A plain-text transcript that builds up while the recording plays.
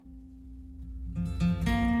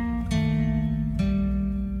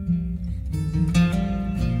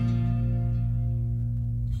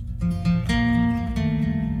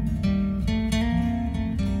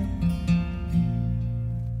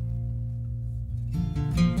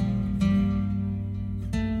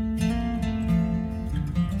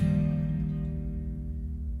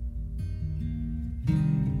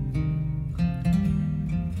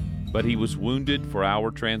But he was wounded for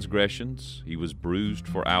our transgressions, he was bruised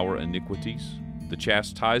for our iniquities. The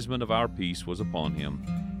chastisement of our peace was upon him,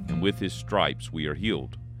 and with his stripes we are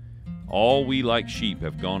healed. All we like sheep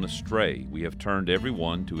have gone astray, we have turned every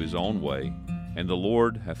one to his own way, and the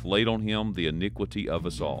Lord hath laid on him the iniquity of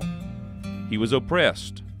us all. He was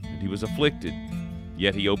oppressed, and he was afflicted,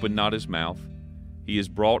 yet he opened not his mouth. He is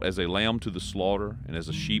brought as a lamb to the slaughter, and as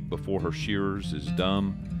a sheep before her shearers is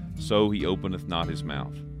dumb, so he openeth not his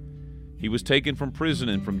mouth. He was taken from prison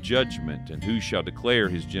and from judgment, and who shall declare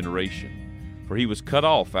his generation? For he was cut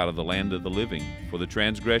off out of the land of the living. For the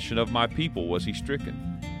transgression of my people was he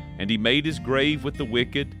stricken. And he made his grave with the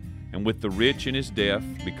wicked, and with the rich in his death,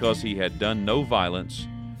 because he had done no violence,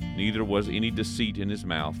 neither was any deceit in his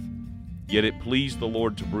mouth. Yet it pleased the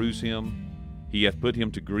Lord to bruise him. He hath put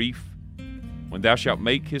him to grief. When thou shalt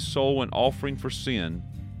make his soul an offering for sin,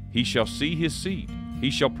 he shall see his seed. He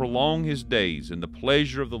shall prolong his days, and the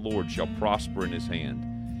pleasure of the Lord shall prosper in his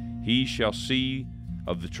hand. He shall see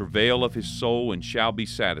of the travail of his soul, and shall be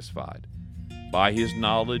satisfied. By his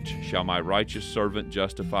knowledge shall my righteous servant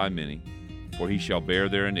justify many, for he shall bear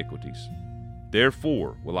their iniquities.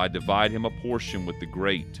 Therefore will I divide him a portion with the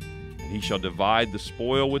great, and he shall divide the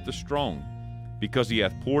spoil with the strong, because he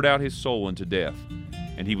hath poured out his soul unto death,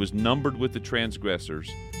 and he was numbered with the transgressors,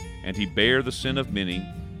 and he bare the sin of many,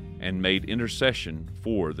 and made intercession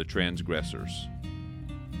for the transgressors.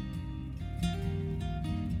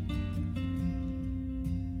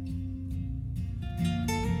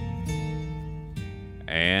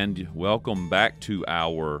 And welcome back to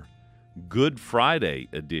our Good Friday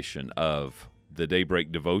edition of the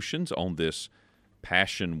Daybreak Devotions on this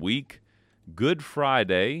Passion Week. Good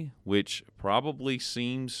Friday, which probably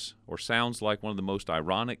seems or sounds like one of the most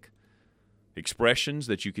ironic expressions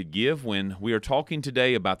that you could give when we are talking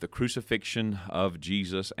today about the crucifixion of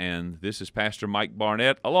Jesus. And this is Pastor Mike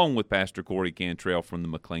Barnett, along with Pastor Corey Cantrell from the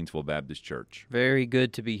McLeansville Baptist Church. Very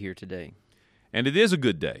good to be here today. And it is a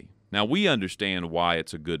good day. Now, we understand why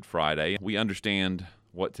it's a Good Friday. We understand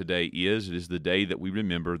what today is. It is the day that we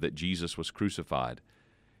remember that Jesus was crucified.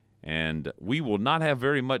 And we will not have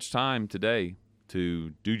very much time today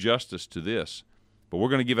to do justice to this, but we're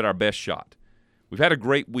going to give it our best shot. We've had a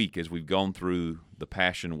great week as we've gone through the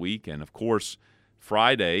Passion Week, and of course,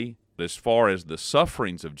 Friday, as far as the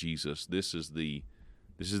sufferings of Jesus, this is the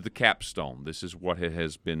capstone. This is what it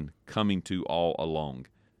has been coming to all along.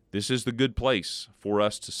 This is the good place for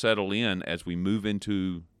us to settle in as we move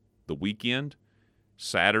into the weekend.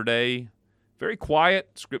 Saturday, very quiet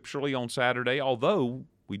scripturally on Saturday, although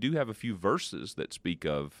we do have a few verses that speak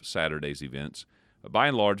of Saturday's events. But by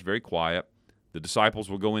and large, very quiet. The disciples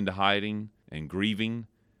will go into hiding and grieving,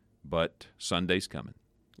 but Sunday's coming.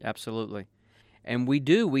 Absolutely. And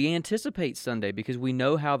we anticipate Sunday because we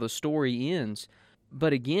know how the story ends.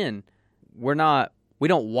 But again, we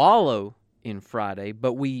don't wallow in Friday,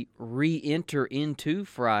 but we re-enter into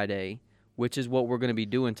Friday, which is what we're going to be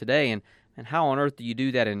doing today. And how on earth do you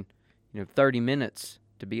do that in 30 minutes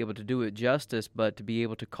to be able to do it justice, but to be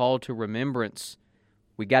able to call to remembrance?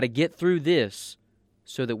 We got to get through this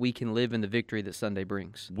so that we can live in the victory that Sunday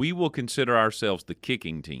brings. We will consider ourselves the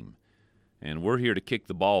kicking team, and we're here to kick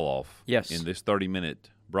the ball off in this 30-minute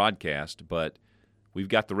broadcast, but we've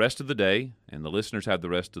got the rest of the day, and the listeners have the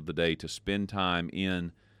rest of the day to spend time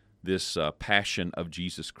in this passion of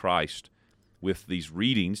Jesus Christ with these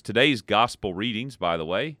readings. Today's gospel readings, by the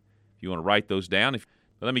way, if you want to write those down,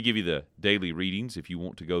 let me give you the daily readings if you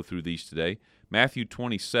want to go through these today. Matthew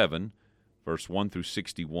 27, verse 1 through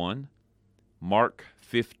 61. Mark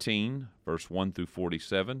 15, verse 1 through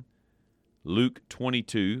 47, Luke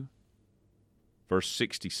 22, verse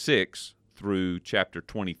 66 through chapter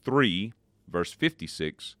 23, verse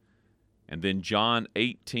 56, and then John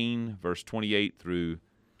 18, verse 28 through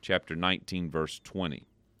chapter 19, verse 20.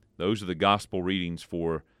 Those are the gospel readings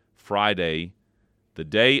for Friday, the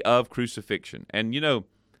day of crucifixion. And,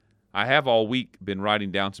 I have all week been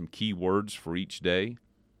writing down some key words for each day.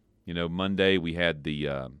 Monday we had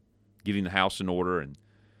the getting the house in order, and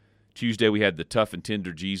Tuesday we had the tough and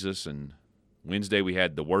tender Jesus, and Wednesday we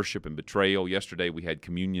had the worship and betrayal. Yesterday we had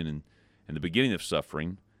communion and the beginning of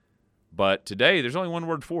suffering. But today there's only one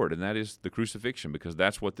word for it, and that is the crucifixion, because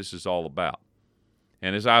that's what this is all about.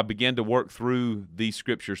 And as I began to work through these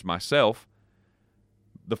scriptures myself,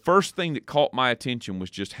 the first thing that caught my attention was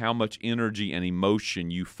just how much energy and emotion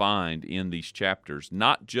you find in these chapters,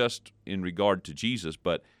 not just in regard to Jesus,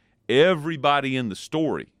 but everybody in the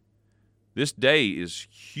story. This day is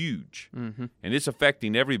huge, and it's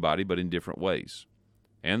affecting everybody, but in different ways.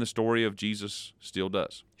 And the story of Jesus still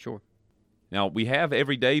does. Sure. Now, we have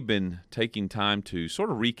every day been taking time to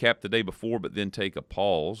sort of recap the day before, but then take a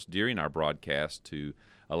pause during our broadcast to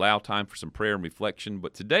allow time for some prayer and reflection.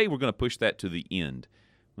 But today we're going to push that to the end.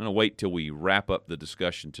 I'm going to wait till we wrap up the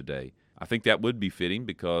discussion today. I think that would be fitting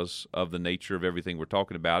because of the nature of everything we're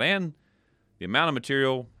talking about and the amount of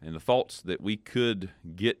material and the thoughts that we could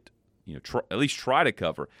get, at least try to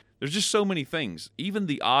cover. There's just so many things, even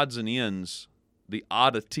the odds and ends, the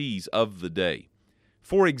oddities of the day.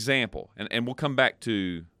 For example, and we'll come back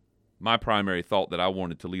to my primary thought that I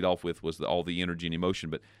wanted to lead off with was all the energy and emotion,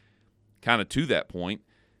 but kind of to that point,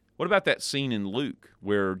 what about that scene in Luke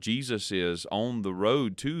where Jesus is on the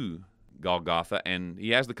road to Golgotha and he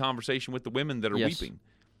has the conversation with the women that are weeping?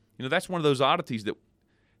 That's one of those oddities that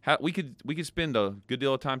we could spend a good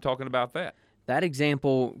deal of time talking about that. That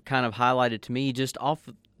example kind of highlighted to me just off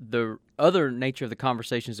the other nature of the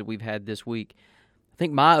conversations that we've had this week. I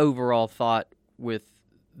think my overall thought with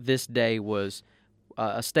this day was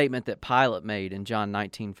a statement that Pilate made in John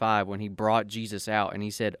 19:5 when he brought Jesus out and he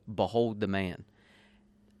said, "Behold the man."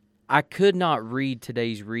 I could not read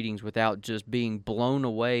today's readings without just being blown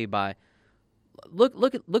away by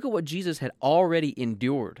look at what Jesus had already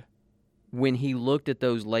endured when he looked at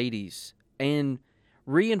those ladies and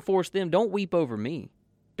reinforced them. Don't weep over me.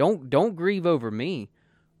 Don't grieve over me.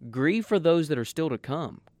 Grieve for those that are still to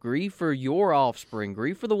come. Grieve for your offspring.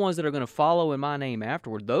 Grieve for the ones that are going to follow in my name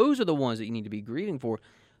afterward. Those are the ones that you need to be grieving for.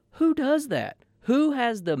 Who does that? Who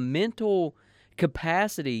has the mental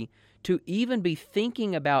capacity to even be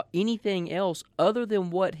thinking about anything else other than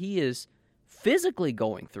what he is physically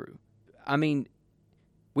going through? I mean,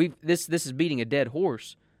 this is beating a dead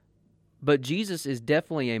horse, but Jesus is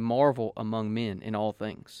definitely a marvel among men in all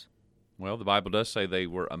things. Well, the Bible does say they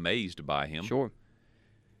were amazed by him. Sure.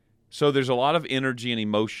 So there's a lot of energy and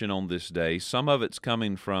emotion on this day. Some of it's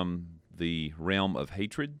coming from the realm of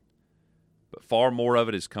hatred, but far more of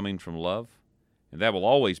it is coming from love. And that will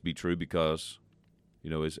always be true because,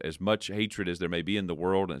 as much hatred as there may be in the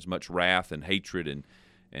world and as much wrath and hatred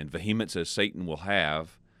and vehemence as Satan will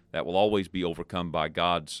have, that will always be overcome by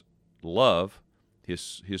God's love,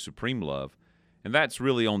 his supreme love. And that's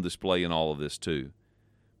really on display in all of this too.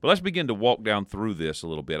 But let's begin to walk down through this a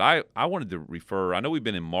little bit. I wanted to refer, I know we've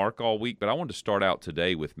been in Mark all week, but I wanted to start out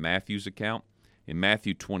today with Matthew's account in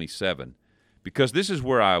Matthew 27, because this is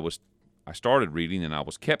where I started reading and I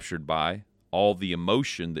was captured by all the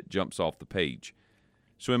emotion that jumps off the page.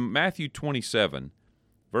 So in Matthew 27,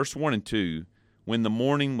 verse 1 and 2, when the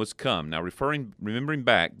morning was come. Now remembering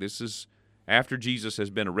back, this is after Jesus has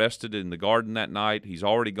been arrested in the garden that night. He's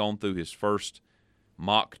already gone through his first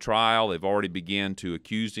mock trial. They've already began to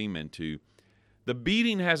accuse him the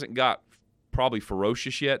beating hasn't got probably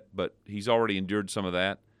ferocious yet, but he's already endured some of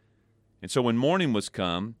that. And so when morning was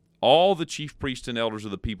come, all the chief priests and elders of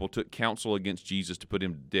the people took counsel against Jesus to put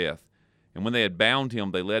him to death. And when they had bound him,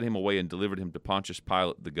 they led him away and delivered him to Pontius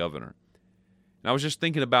Pilate the governor. And I was just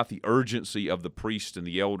thinking about the urgency of the priests and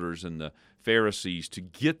the elders and the Pharisees to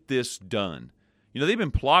get this done. They've been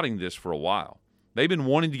plotting this for a while. They've been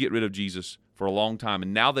wanting to get rid of Jesus for a long time,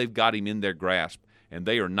 and now they've got him in their grasp, and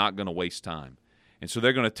they are not going to waste time. And so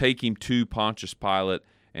they're going to take him to Pontius Pilate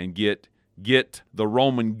and get the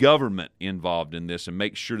Roman government involved in this and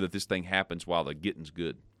make sure that this thing happens while the getting's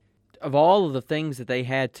good. Of all of the things that they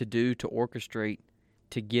had to do to orchestrate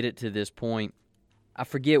to get it to this point, I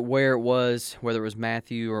forget where it was, whether it was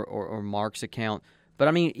Matthew or Mark's account, but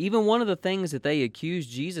I mean, even one of the things that they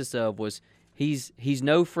accused Jesus of was he's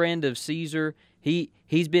no friend of Caesar.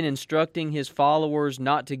 He's been instructing his followers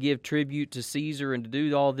not to give tribute to Caesar and to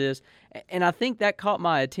do all this. And I think that caught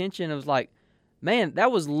my attention. It was like, man,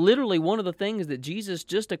 that was literally one of the things that Jesus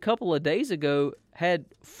just a couple of days ago had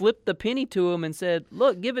flipped the penny to him and said,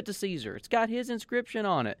 look, give it to Caesar. It's got his inscription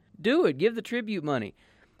on it. Do it. Give the tribute money.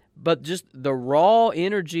 But just the raw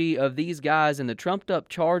energy of these guys and the trumped-up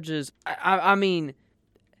charges, I mean,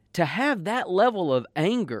 to have that level of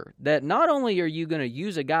anger that not only are you going to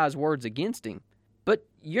use a guy's words against him, but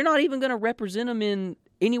you're not even going to represent him in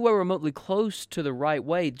anywhere remotely close to the right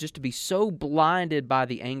way, just to be so blinded by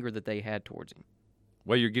the anger that they had towards him.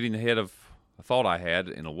 Well, you're getting ahead of a thought I had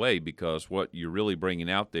in a way, because what you're really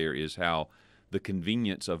bringing out there is how the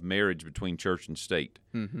convenience of marriage between church and state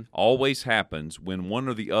always happens when one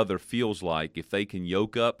or the other feels like if they can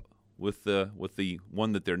yoke up with the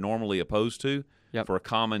one that they're normally opposed to for a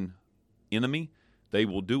common enemy, they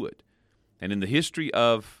will do it. And in the history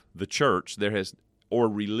of the church, or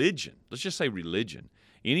religion, let's just say religion,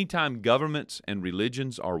 anytime governments and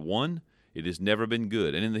religions are one, it has never been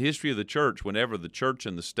good. And in the history of the church, whenever the church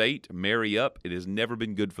and the state marry up, it has never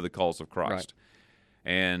been good for the cause of Christ.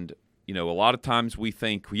 Right. And a lot of times we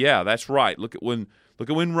think, yeah, that's right. Look at when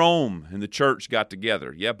Rome and the church got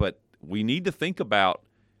together. Yeah, but we need to think about,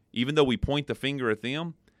 even though we point the finger at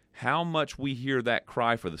them, how much we hear that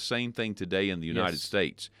cry for the same thing today in the United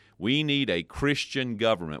States. We need a Christian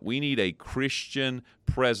government. We need a Christian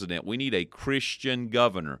president. We need a Christian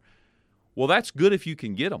governor. Well, that's good if you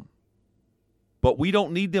can get them. But we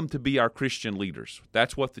don't need them to be our Christian leaders.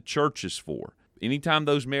 That's what the church is for. Anytime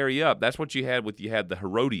those marry up, that's what you had the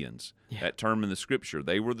Herodians, that term in the Scripture.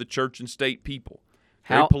 They were the church and state people,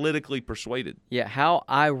 very politically persuaded. Yeah, how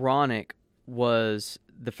ironic was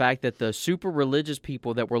the fact that the super religious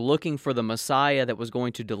people that were looking for the Messiah that was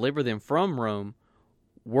going to deliver them from Rome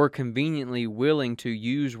were conveniently willing to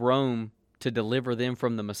use Rome to deliver them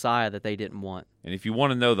from the Messiah that they didn't want. And if you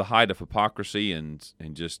want to know the height of hypocrisy and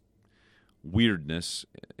just weirdness,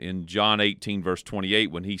 in John 18, verse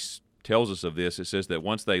 28, when he tells us of this, it says that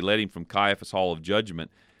once they led him from Caiaphas' hall of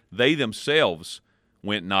judgment, they themselves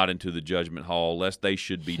went not into the judgment hall, lest they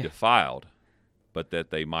should be defiled, but that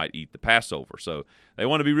they might eat the Passover. So they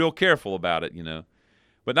want to be real careful about it,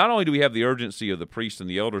 But not only do we have the urgency of the priests and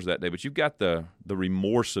the elders that day, but you've got the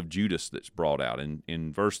remorse of Judas that's brought out.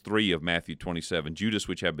 In verse 3 of Matthew 27, Judas,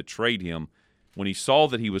 which had betrayed him, when he saw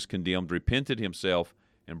that he was condemned, repented himself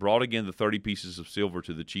and brought again the 30 pieces of silver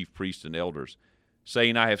to the chief priests and elders,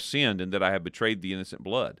 saying, I have sinned, and that I have betrayed the innocent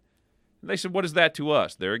blood. And they said, what is that to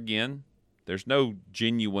us? There again, there's no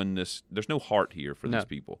genuineness, there's no heart here for these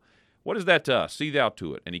people. What is that to us? See thou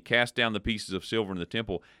to it. And he cast down the pieces of silver in the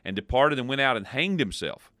temple and departed and went out and hanged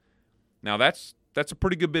himself. Now that's a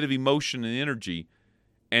pretty good bit of emotion and energy,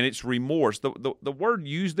 and it's remorse. The word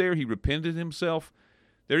used there, he repented himself.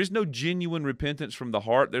 There is no genuine repentance from the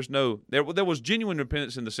heart. There was genuine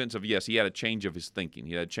repentance in the sense of, yes, he had a change of his thinking.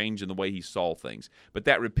 He had a change in the way he saw things. But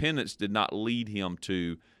that repentance did not lead him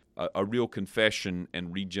to a real confession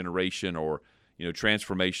and regeneration or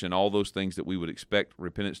transformation, all those things that we would expect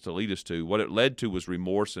repentance to lead us to. What it led to was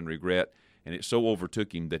remorse and regret, and it so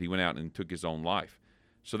overtook him that he went out and took his own life.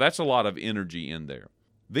 So that's a lot of energy in there.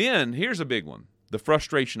 Then, here's a big one, the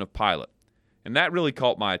frustration of Pilate. And that really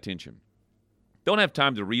caught my attention. Don't have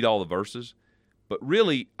time to read all the verses, but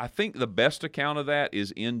really, I think the best account of that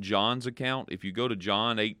is in John's account. If you go to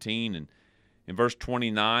John 18 and in verse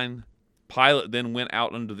 29, Pilate then went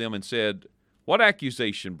out unto them and said, What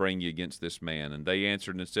accusation bring ye against this man? And they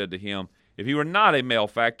answered and said to him, If he were not a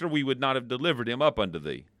malefactor, we would not have delivered him up unto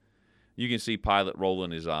thee. You can see Pilate rolling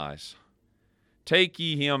his eyes. Take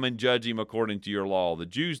ye him and judge him according to your law. The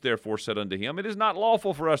Jews therefore said unto him, It is not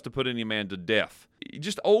lawful for us to put any man to death.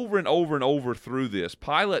 Just over and over and over through this,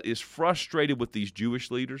 Pilate is frustrated with these Jewish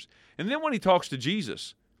leaders. And then when he talks to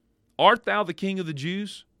Jesus, Art thou the king of the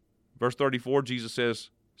Jews? Verse 34, Jesus says,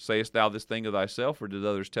 Sayest thou this thing of thyself, or did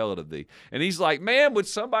others tell it of thee? And he's like, man, would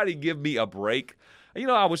somebody give me a break?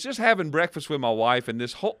 I was just having breakfast with my wife, and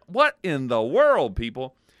what in the world,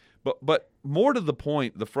 people? But more to the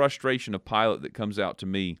point, the frustration of Pilate that comes out to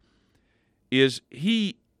me is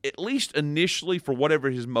he, at least initially, for whatever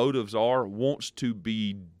his motives are, wants to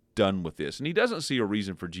be done with this. And he doesn't see a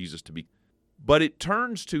reason for Jesus to be. But it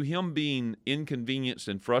turns to him being inconvenienced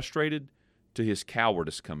and frustrated to his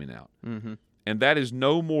cowardice coming out. Mm-hmm. And that is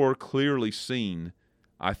no more clearly seen,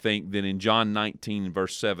 I think, than in John 19,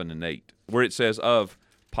 verse 7 and 8, where it says of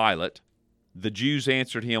Pilate, The Jews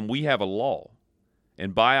answered him, We have a law,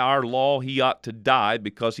 and by our law he ought to die,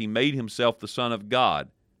 because he made himself the Son of God.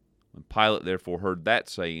 When Pilate therefore heard that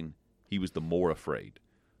saying, he was the more afraid.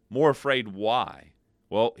 More afraid why?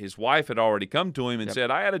 Well, his wife had already come to him and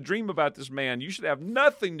said, I had a dream about this man. You should have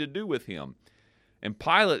nothing to do with him. And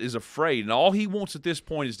Pilate is afraid, and all he wants at this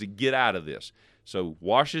point is to get out of this. So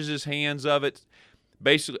washes his hands of it.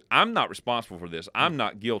 Basically, I'm not responsible for this. I'm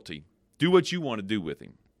not guilty. Do what you want to do with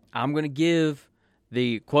him. I'm going to give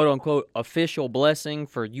the quote-unquote official blessing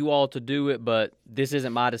for you all to do it, but this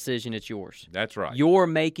isn't my decision, it's yours. That's right. You're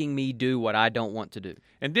making me do what I don't want to do.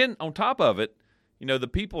 And then on top of it, the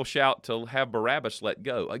people shout to have Barabbas let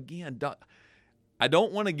go. Again, I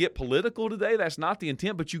don't want to get political today. That's not the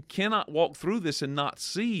intent, but you cannot walk through this and not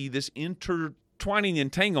see this intertwining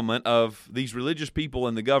entanglement of these religious people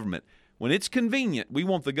and the government. When it's convenient, we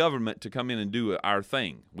want the government to come in and do our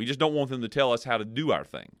thing. We just don't want them to tell us how to do our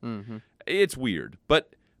thing. Mm-hmm. It's weird.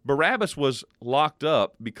 But Barabbas was locked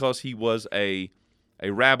up because he was a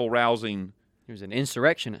rabble-rousing. He was an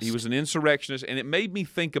insurrectionist. He was an insurrectionist, and it made me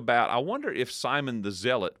think about, I wonder if Simon the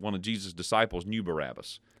Zealot, one of Jesus' disciples, knew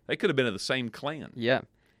Barabbas. They could have been of the same clan. Yeah.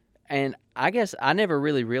 And I guess I never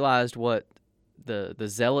really realized what the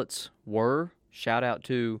Zealots were. Shout out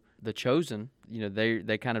to the Chosen.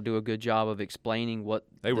 they kind of do a good job of explaining what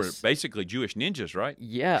they were basically Jewish ninjas, right?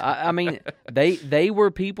 Yeah, I mean, they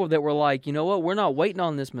were people that were like, you know what, we're not waiting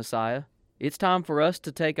on this Messiah. It's time for us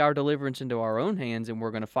to take our deliverance into our own hands, and we're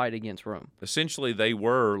going to fight against Rome. Essentially, they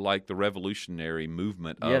were like the revolutionary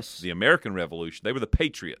movement of the American Revolution. They were the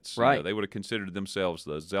patriots. Right. They would have considered themselves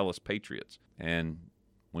the zealous patriots. And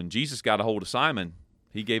when Jesus got a hold of Simon,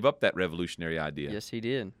 he gave up that revolutionary idea. Yes, he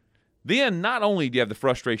did. Then not only do you have the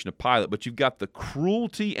frustration of Pilate, but you've got the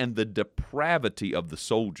cruelty and the depravity of the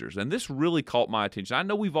soldiers. And this really caught my attention. I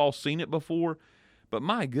know we've all seen it before, but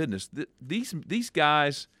my goodness, these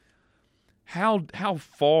guys, how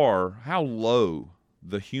low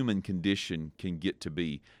the human condition can get to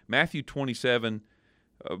be. Matthew 27,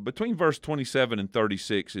 between verse 27 and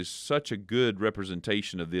 36 is such a good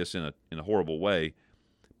representation of this in a horrible way.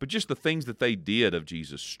 But just the things that they did of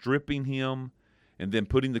Jesus, stripping him, and then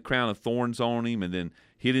putting the crown of thorns on him, and then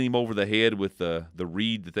hitting him over the head with the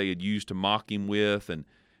reed that they had used to mock him with, and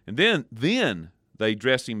then they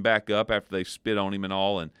dress him back up after they spit on him and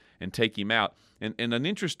all, and take him out. And an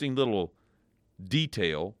interesting little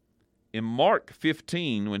detail, in Mark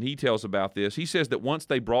 15, when he tells about this, he says that once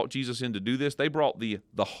they brought Jesus in to do this, they brought the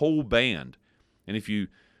whole band. And if you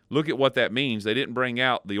look at what that means, they didn't bring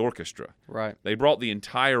out the orchestra. Right. They brought the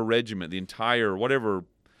entire regiment, the entire whatever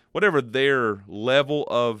their level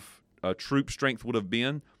of troop strength would have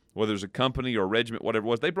been, whether it's a company or a regiment, whatever it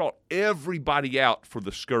was, they brought everybody out for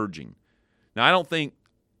the scourging. Now, I don't think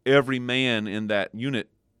every man in that unit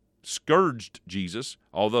scourged Jesus,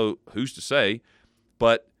 although who's to say,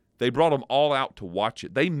 but they brought them all out to watch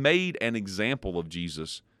it. They made an example of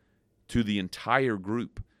Jesus to the entire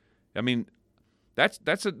group. I mean, that's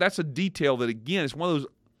a detail that, again, is one of those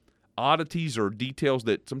oddities or details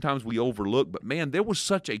that sometimes we overlook, but man, there was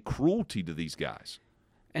such a cruelty to these guys.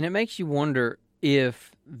 And it makes you wonder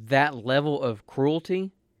if that level of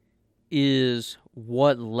cruelty is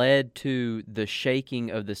what led to the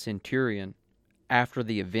shaking of the centurion after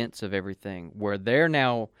the events of everything, where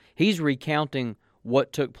he's recounting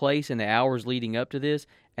what took place in the hours leading up to this,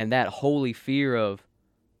 and that holy fear of,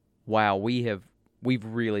 wow, we've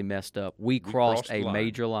really messed up. We crossed a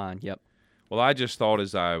major line. Yep. Well, I just thought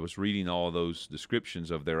as I was reading all those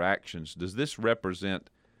descriptions of their actions, does this represent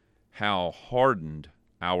how hardened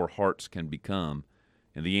our hearts can become?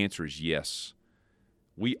 And the answer is yes.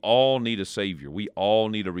 We all need a Savior. We all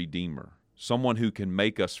need a Redeemer, someone who can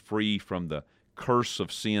make us free from the curse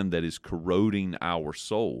of sin that is corroding our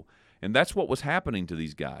soul. And that's what was happening to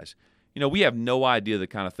these guys. We have no idea the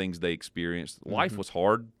kind of things they experienced. Mm-hmm. Life was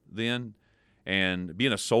hard then, and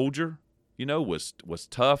being a soldier, was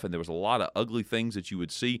tough, and there was a lot of ugly things that you would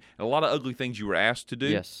see, and a lot of ugly things you were asked to do.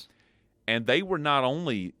 Yes. And they were not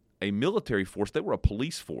only a military force, they were a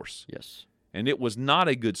police force. Yes. And it was not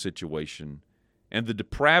a good situation. And the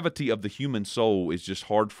depravity of the human soul is just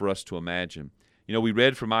hard for us to imagine. We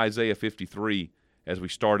read from Isaiah 53 as we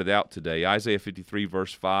started out today. Isaiah 53,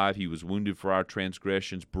 verse 5, he was wounded for our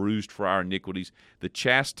transgressions, bruised for our iniquities. The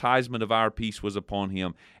chastisement of our peace was upon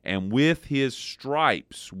him, and with his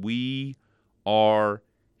stripes we are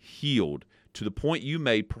healed. To the point you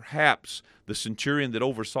made, perhaps the centurion that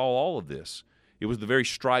oversaw all of this, it was the very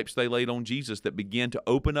stripes they laid on Jesus that began to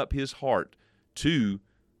open up his heart to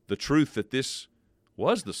the truth that this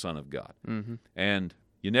was the Son of God. Mm-hmm. And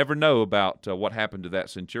you never know about what happened to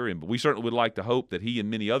that centurion, but we certainly would like to hope that he and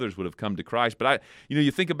many others would have come to Christ. But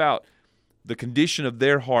you think about the condition of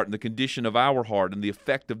their heart and the condition of our heart and the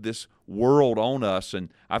effect of this world on us.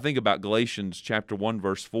 And I think about Galatians chapter 1,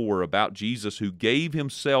 verse 4, about Jesus who gave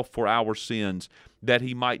himself for our sins that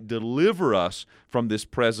he might deliver us from this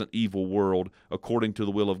present evil world according to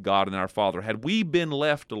the will of God and our Father. Had we been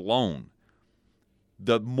left alone,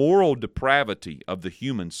 the moral depravity of the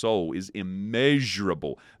human soul is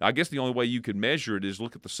immeasurable. I guess the only way you could measure it is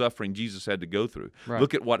look at the suffering Jesus had to go through. Right.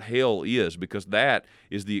 Look at what hell is, because that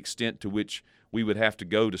is the extent to which we would have to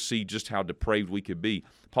go to see just how depraved we could be.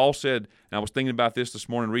 Paul said, and I was thinking about this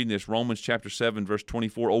morning reading this, Romans chapter 7, verse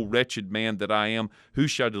 24, "O wretched man that I am, who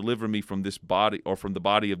shall deliver me from this body, or from the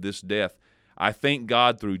body of this death? I thank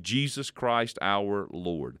God through Jesus Christ our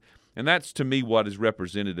Lord." And that's, to me, what is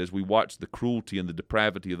represented as we watch the cruelty and the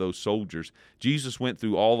depravity of those soldiers. Jesus went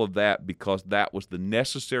through all of that because that was the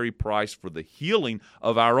necessary price for the healing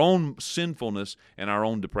of our own sinfulness and our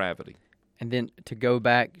own depravity. And then to go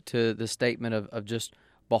back to the statement of just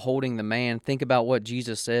beholding the man, think about what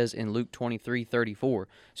Jesus says in Luke 23:34.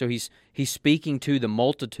 So he's speaking to the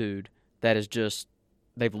multitude that is just,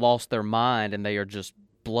 they've lost their mind and they are just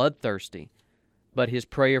bloodthirsty. But his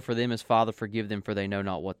prayer for them is, "Father, forgive them, for they know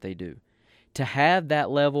not what they do." To have that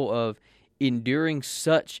level of enduring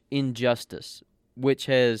such injustice, which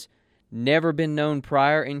has never been known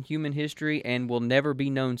prior in human history and will never be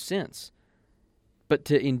known since. But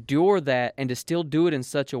to endure that and to still do it in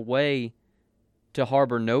such a way to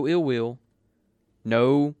harbor no ill will,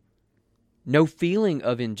 no feeling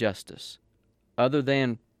of injustice, other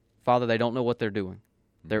than, Father, they don't know what they're doing.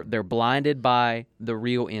 They're blinded by the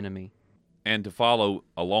real enemy. And to follow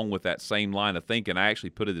along with that same line of thinking, I actually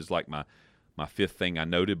put it as like my fifth thing I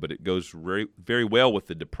noted, but it goes very, very well with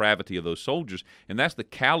the depravity of those soldiers, and that's the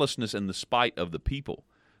callousness and the spite of the people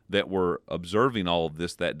that were observing all of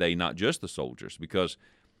this that day, not just the soldiers, because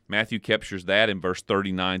Matthew captures that in verse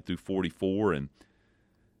 39 through 44, and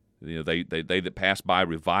they that passed by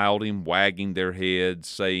reviled him, wagging their heads,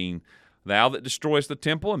 saying, Thou that destroyest the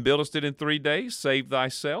temple and buildest it in 3 days, save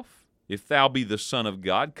thyself. If thou be the Son of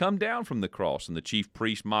God, come down from the cross. And the chief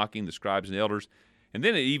priests mocking, the scribes and elders. And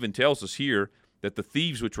then it even tells us here that the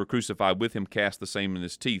thieves which were crucified with him cast the same in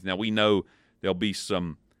his teeth. Now we know there'll be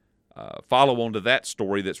some follow-on to that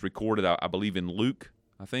story that's recorded, I believe, in Luke,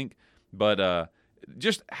 I think. But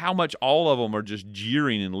just how much all of them are just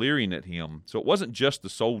jeering and leering at him. So it wasn't just the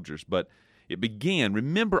soldiers, but it began.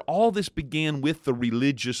 Remember, all this began with the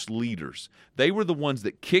religious leaders. They were the ones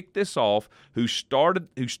that kicked this off, who stirred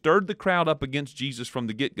the crowd up against Jesus from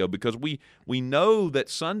the get-go, because we know that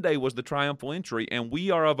Sunday was the triumphal entry, and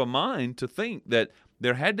we are of a mind to think that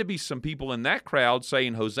there had to be some people in that crowd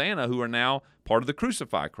saying Hosanna who are now part of the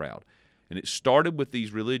crucified crowd. And it started with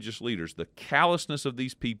these religious leaders, the callousness of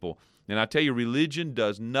these people. And I tell you, religion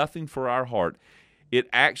does nothing for our heart. It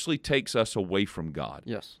actually takes us away from God.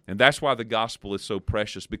 Yes. And that's why the gospel is so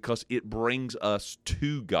precious, because it brings us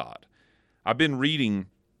to God. I've been reading,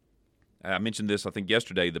 I mentioned this, I think,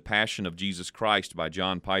 yesterday, The Passion of Jesus Christ by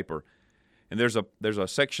John Piper. And there's a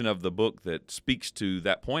section of the book that speaks to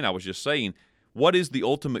that point I was just saying. What is the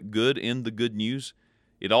ultimate good in the good news?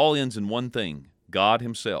 It all ends in one thing, God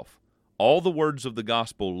himself. All the words of the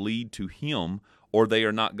gospel lead to him, or they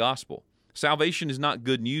are not gospel. Salvation is not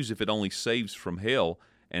good news if it only saves from hell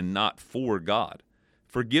and not for God.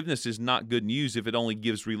 Forgiveness is not good news if it only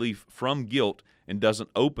gives relief from guilt and doesn't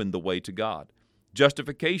open the way to God.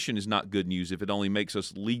 Justification is not good news if it only makes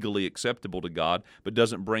us legally acceptable to God but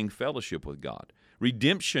doesn't bring fellowship with God.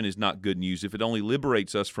 Redemption is not good news if it only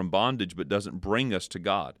liberates us from bondage but doesn't bring us to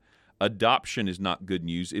God. Adoption is not good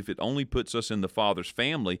news if it only puts us in the Father's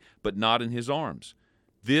family but not in his arms.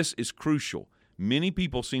 This is crucial. Many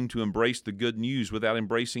people seem to embrace the good news without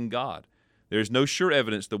embracing God. There is no sure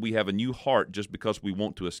evidence that we have a new heart just because we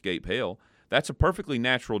want to escape hell. That's a perfectly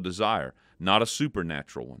natural desire, not a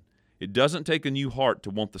supernatural one. It doesn't take a new heart to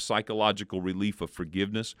want the psychological relief of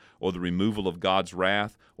forgiveness or the removal of God's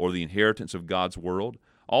wrath or the inheritance of God's world.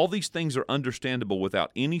 All these things are understandable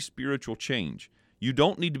without any spiritual change. You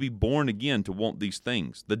don't need to be born again to want these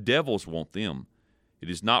things. The devils want them. It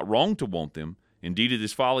is not wrong to want them. Indeed, it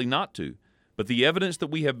is folly not to. But the evidence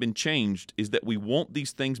that we have been changed is that we want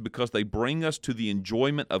these things because they bring us to the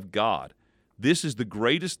enjoyment of God. This is the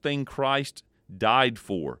greatest thing Christ died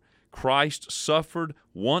for. Christ suffered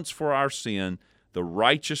once for our sin, the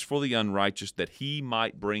righteous for the unrighteous, that he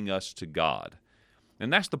might bring us to God.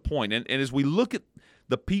 And that's the point. And as we look at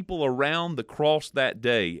the people around the cross that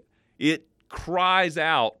day, it cries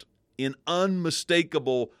out in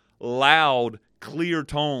unmistakable, loud, clear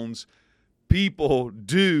tones, people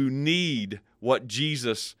do need what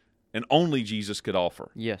Jesus and only Jesus could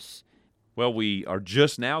offer. Yes. Well, we are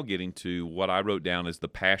just now getting to what I wrote down as the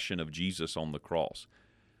passion of Jesus on the cross.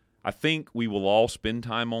 I think we will all spend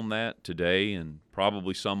time on that today and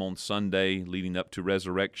probably some on Sunday leading up to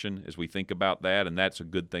resurrection as we think about that, and that's a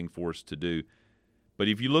good thing for us to do. But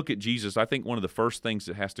if you look at Jesus, I think one of the first things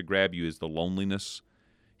that has to grab you is the loneliness.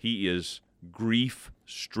 He is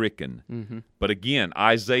grief-stricken. Mm-hmm. But again,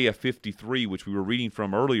 Isaiah 53, which we were reading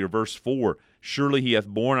from earlier, verse 4, surely he hath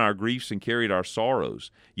borne our griefs and carried our sorrows.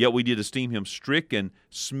 Yet we did esteem him stricken,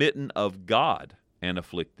 smitten of God, and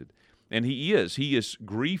afflicted. And he is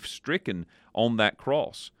grief-stricken on that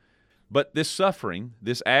cross. But this suffering,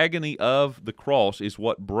 this agony of the cross is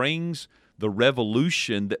what brings the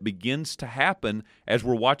revolution that begins to happen as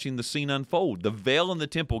we're watching the scene unfold. The veil in the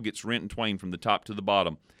temple gets rent in twain from the top to the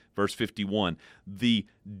bottom. Verse 51, the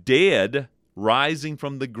dead rising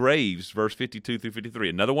from the graves, verse 52 through 53.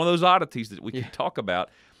 Another one of those oddities that we can talk about.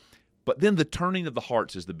 But then the turning of the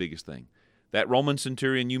hearts is the biggest thing. That Roman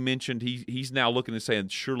centurion you mentioned, he's now looking and saying,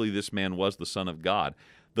 surely this man was the Son of God.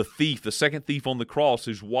 The thief, the second thief on the cross,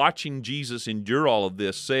 who's watching Jesus endure all of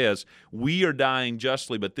this, says, we are dying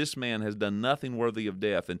justly, but this man has done nothing worthy of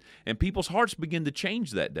death. And people's hearts begin to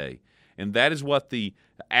change that day. And that is what the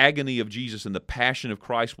agony of Jesus and the passion of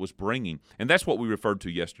Christ was bringing. And that's what we referred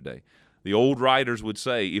to yesterday. The old writers would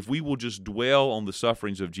say, if we will just dwell on the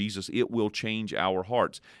sufferings of Jesus, it will change our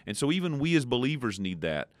hearts. And so even we as believers need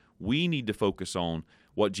that. We need to focus on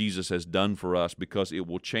what Jesus has done for us because it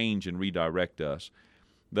will change and redirect us.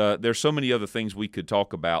 There's so many other things we could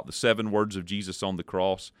talk about. The 7 words of Jesus on the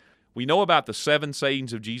cross. We know about the 7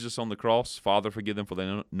 sayings of Jesus on the cross. Father, forgive them, for they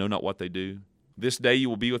know not what they do. This day you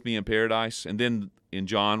will be with me in paradise. And then in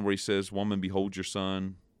John where he says, woman, behold your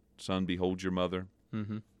son. Son, behold your mother.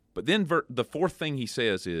 Mm-hmm. But then the 4th thing he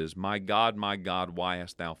says is, my God, why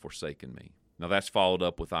hast thou forsaken me? Now that's followed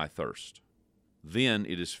up with I thirst. Then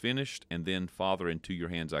it is finished, and then, Father, into your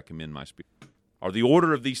hands I commend my spirit. Are the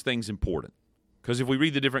order of these things important? Because if we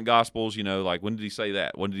read the different Gospels, like when did he say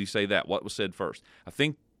that? When did he say that? What was said first? I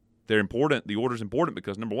think they're important. The order's important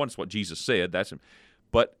because, number one, it's what Jesus said.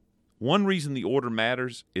 But one reason the order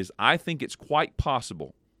matters is I think it's quite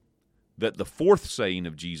possible that the 4th saying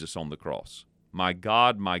of Jesus on the cross, my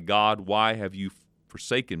God, why have you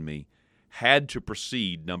forsaken me, had to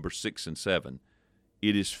precede number 6 and 7.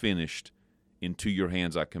 It is finished. Into your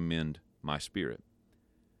hands I commend my spirit.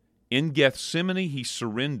 In Gethsemane, he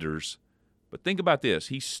surrenders, but think about this.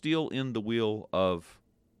 He's still in the will of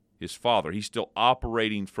his Father. He's still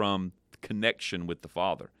operating from connection with the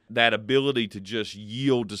Father. That ability to just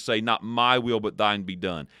yield to say, not my will, but thine be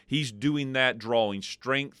done. He's doing that, drawing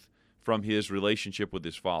strength from his relationship with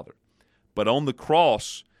his Father. But on the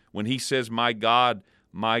cross, when he says, my God,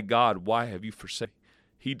 why have you forsaken me?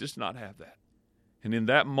 He does not have that. And in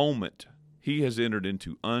that moment, he has entered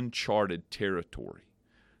into uncharted territory.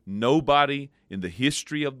 Nobody in the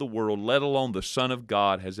history of the world, let alone the Son of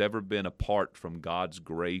God, has ever been apart from God's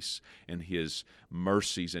grace and his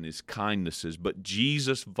mercies and his kindnesses. But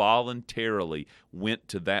Jesus voluntarily went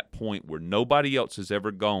to that point where nobody else has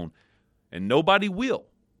ever gone, and nobody will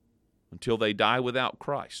until they die without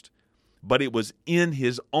Christ. But it was in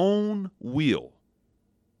his own will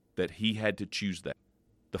that he had to choose that.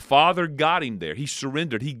 The Father got him there. He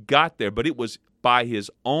surrendered. He got there, but it was by his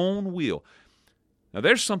own will. Now,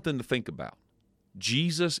 there's something to think about.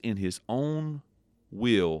 Jesus, in his own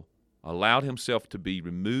will, allowed himself to be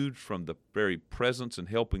removed from the very presence and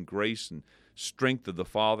help and grace and strength of the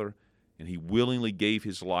Father, and he willingly gave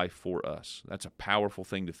his life for us. That's a powerful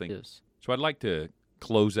thing to think. Yes. So I'd like to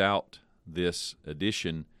close out this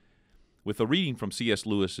edition with a reading from C.S.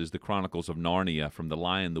 Lewis's The Chronicles of Narnia, from The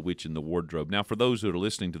Lion, the Witch, and the Wardrobe. Now, for those who are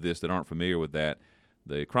listening to this that aren't familiar with that,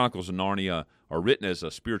 the Chronicles of Narnia are written as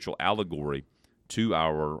a spiritual allegory to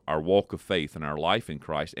our walk of faith and our life in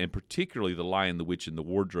Christ, and particularly The Lion, the Witch, and the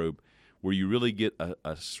Wardrobe, where you really get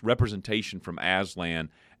a representation from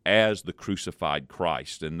Aslan as the crucified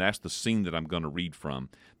Christ. And that's the scene that I'm going to read from.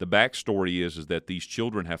 The backstory is that these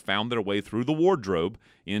children have found their way through the wardrobe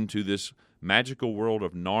into this magical world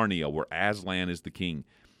of Narnia, where Aslan is the king.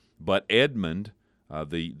 But Edmund,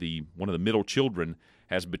 the one of the middle children,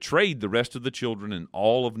 has betrayed the rest of the children in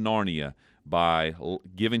all of Narnia by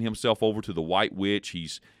giving himself over to the White Witch.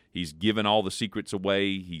 He's given all the secrets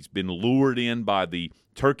away. He's been lured in by the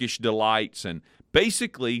Turkish delights and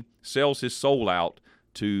basically sells his soul out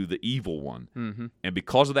to the evil one. Mm-hmm. And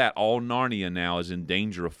because of that, all Narnia now is in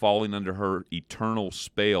danger of falling under her eternal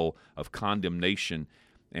spell of condemnation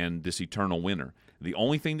and this eternal winter. The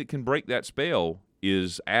only thing that can break that spell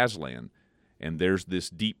is Aslan, and there's this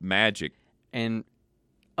deep magic. And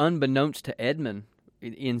unbeknownst to Edmund,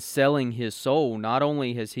 in selling his soul, not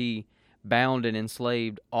only has he bound and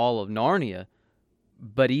enslaved all of Narnia,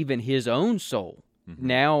 but even his own soul. Mm-hmm.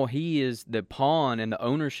 Now he is the pawn and the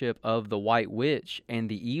ownership of the White Witch and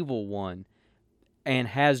the evil one, and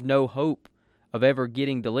has no hope of ever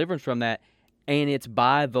getting deliverance from that. And it's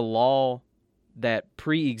by the law that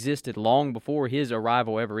pre-existed long before his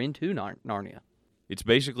arrival ever into Narnia. It's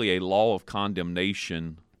basically a law of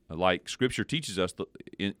condemnation. Like Scripture teaches us,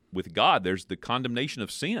 with God, there's the condemnation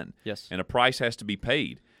of sin. Yes. And a price has to be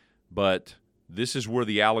paid. But this is where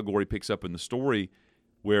the allegory picks up in the story,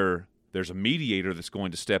 where there's a mediator that's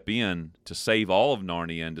going to step in to save all of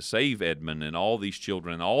Narnia and to save Edmund and all these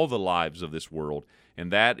children and all the lives of this world.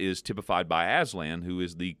 And that is typified by Aslan, who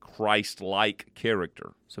is the Christ-like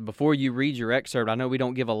character. So before you read your excerpt, I know we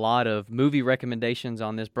don't give a lot of movie recommendations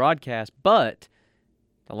on this broadcast, but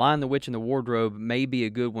The Lion, the Witch, and the Wardrobe may be a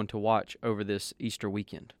good one to watch over this Easter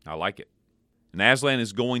weekend. I like it. And Aslan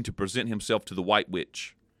is going to present himself to the White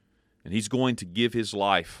Witch, and he's going to give his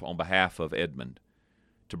life on behalf of Edmund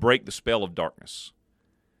to break the spell of darkness.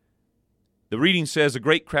 The reading says, a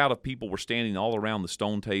great crowd of people were standing all around the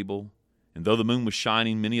stone table, and though the moon was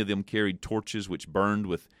shining, many of them carried torches which burned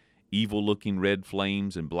with evil-looking red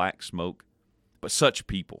flames and black smoke. But such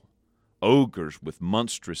people, ogres with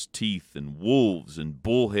monstrous teeth, and wolves and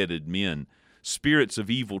bull-headed men, spirits of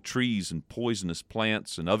evil trees and poisonous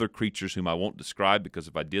plants, and other creatures whom I won't describe, because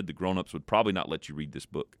if I did, the grown-ups would probably not let you read this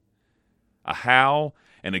book. A howl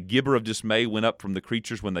and a gibber of dismay went up from the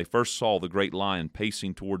creatures when they first saw the great lion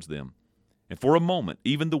pacing towards them. And for a moment,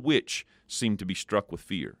 even the witch seemed to be struck with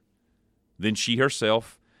fear. Then she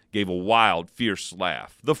herself gave a wild, fierce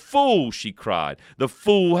laugh. "The fool!" she cried. "The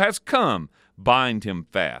fool has come! Bind him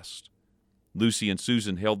fast." Lucy and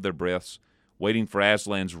Susan held their breaths, waiting for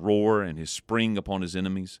Aslan's roar and his spring upon his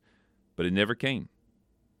enemies, but it never came.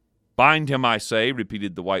 "Bind him, I say,"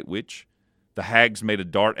 repeated the White Witch. The hags made a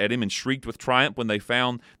dart at him and shrieked with triumph when they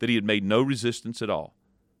found that he had made no resistance at all.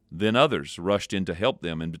 Then others rushed in to help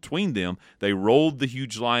them, and between them they rolled the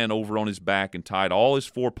huge lion over on his back and tied all his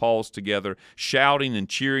four paws together, shouting and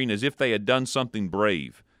cheering as if they had done something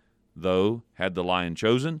brave, though, had the lion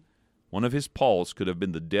chosen, one of his paws could have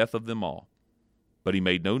been the death of them all. But he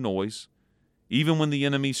made no noise, even when the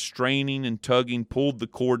enemies, straining and tugging, pulled the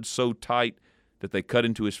cords so tight that they cut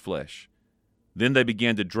into his flesh. Then they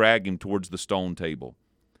began to drag him towards the stone table.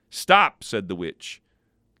 "Stop," said the witch.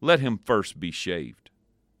 "Let him first be shaved."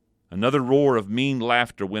 Another roar of mean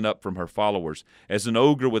laughter went up from her followers as an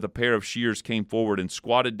ogre with a pair of shears came forward and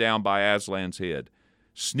squatted down by Aslan's head.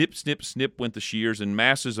 Snip, snip, snip went the shears, and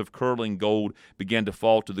masses of curling gold began to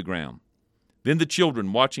fall to the ground. Then the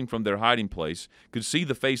children, watching from their hiding place, could see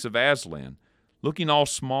the face of Aslan, looking all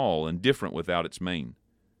small and different without its mane.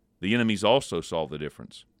 The enemies also saw the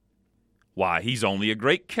difference. "Why, he's only a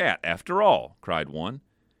great cat, after all," cried one.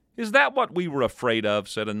 "Is that what we were afraid of?"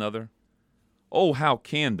 said another. "Oh, how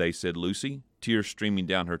can they?" said Lucy, tears streaming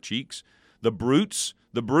down her cheeks. The brutes!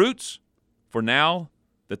 The brutes!" For now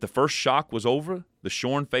that the first shock was over, the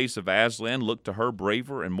shorn face of Aslan looked to her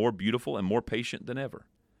braver and more beautiful and more patient than ever.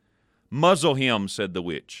 "Muzzle him," said the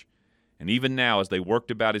witch. And even now, as they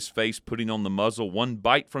worked about his face, putting on the muzzle, one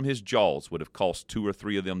bite from his jaws would have cost 2 or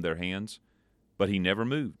 3 of them their hands. But he never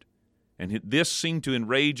moved. And this seemed to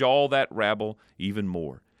enrage all that rabble even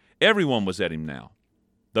more. Everyone was at him now.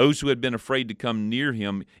 Those who had been afraid to come near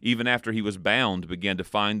him even after he was bound began to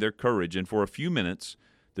find their courage, and for a few minutes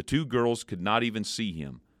the 2 girls could not even see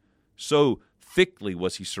him. So thickly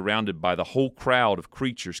was he surrounded by the whole crowd of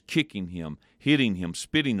creatures, kicking him, hitting him,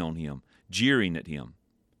 spitting on him, jeering at him.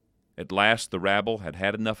 At last the rabble had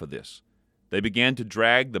had enough of this. They began to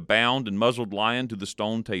drag the bound and muzzled lion to the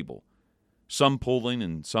stone table, some pulling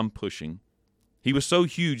and some pushing. He was so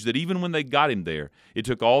huge that even when they got him there, it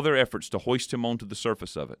took all their efforts to hoist him onto the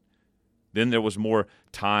surface of it. Then there was more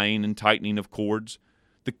tying and tightening of cords.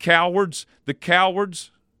 "The cowards! The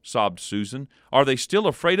cowards!" sobbed Susan. "Are they still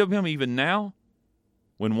afraid of him even now?"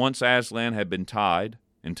 When once Aslan had been tied,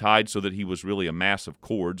 and tied so that he was really a mass of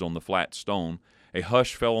cords on the flat stone, a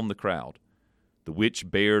hush fell on the crowd. The witch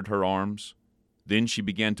bared her arms. Then she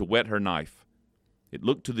began to whet her knife. It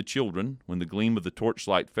looked to the children, when the gleam of the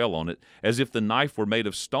torchlight fell on it, as if the knife were made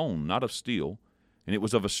of stone, not of steel, and it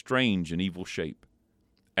was of a strange and evil shape.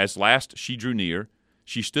 As last she drew near,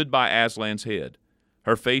 she stood by Aslan's head.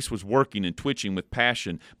 Her face was working and twitching with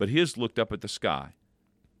passion, but his looked up at the sky.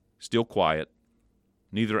 Still quiet,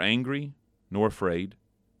 neither angry nor afraid,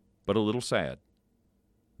 but a little sad.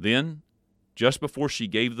 Then, just before she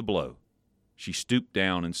gave the blow, she stooped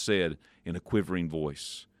down and said in a quivering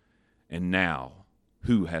voice, "And now,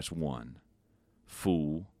 who has won?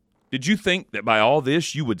 Fool, did you think that by all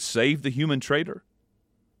this you would save the human traitor?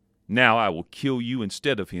 Now I will kill you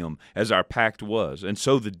instead of him, as our pact was, and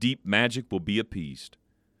so the deep magic will be appeased.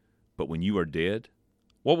 But when you are dead,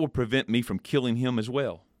 what will prevent me from killing him as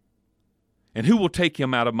well? And who will take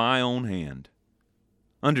him out of my own hand?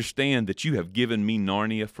 Understand that you have given me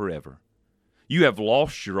Narnia forever. You have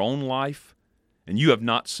lost your own life, and you have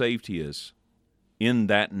not saved his. In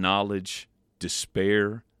that knowledge,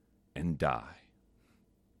 despair and die."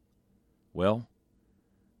 Well,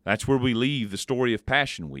 that's where we leave the story of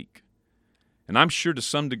Passion Week. And I'm sure to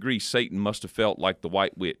some degree Satan must have felt like the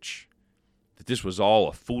White Witch, that this was all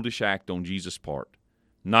a foolish act on Jesus' part.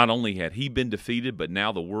 Not only had he been defeated, but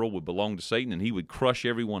now the world would belong to Satan and he would crush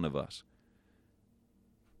every one of us.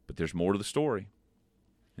 But there's more to the story.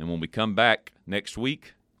 And when we come back next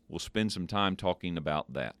week, we'll spend some time talking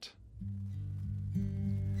about that.